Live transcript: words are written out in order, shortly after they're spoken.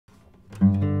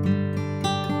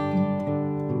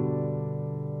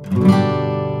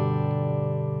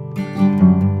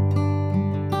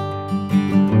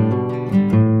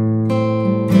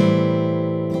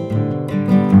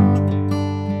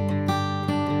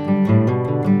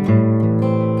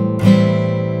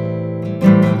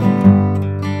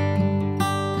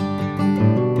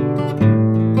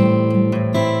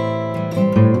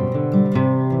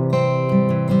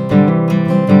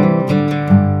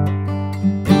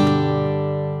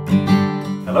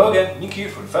key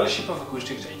for the Fellowship of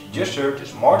Acoustics that you just heard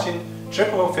is Martin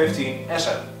 00015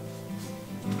 SM.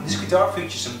 This guitar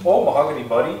features an all mahogany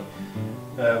body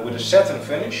with a satin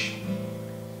finish,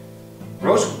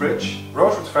 rosewood bridge,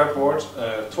 rosewood fretboard,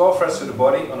 12 frets to the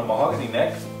body on a mahogany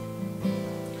neck,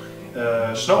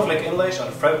 snowflake inlays on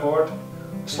the fretboard,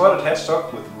 slotted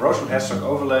headstock with rosewood headstock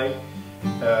overlay,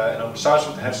 and on the sides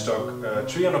of the headstock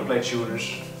 300 plate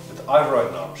shooters with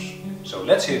ivorite knobs. So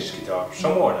let's hear this guitar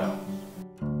some more now.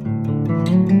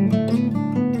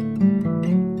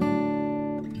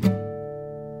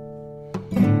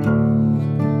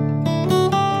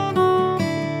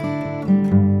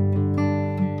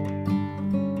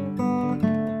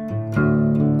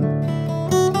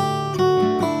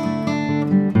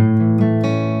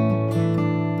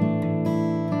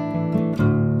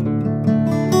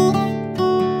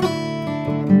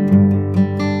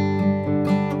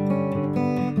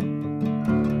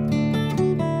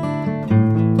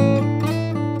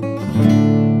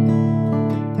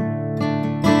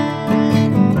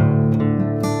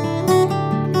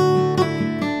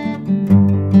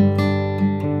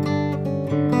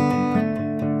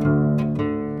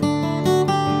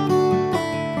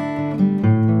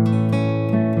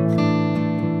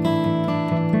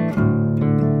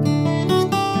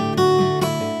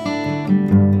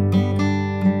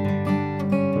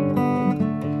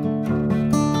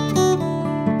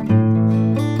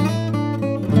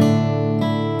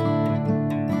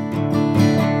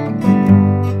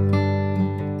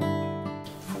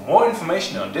 For more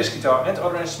information on this guitar and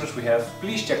other instruments we have,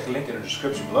 please check the link in the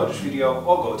description below this video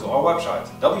or go to our website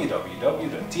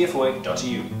www.tfoa.eu.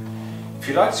 If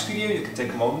you like this video, you can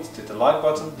take a moment to hit the like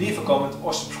button, leave a comment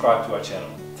or subscribe to our channel.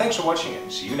 Thanks for watching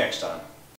and see you next time.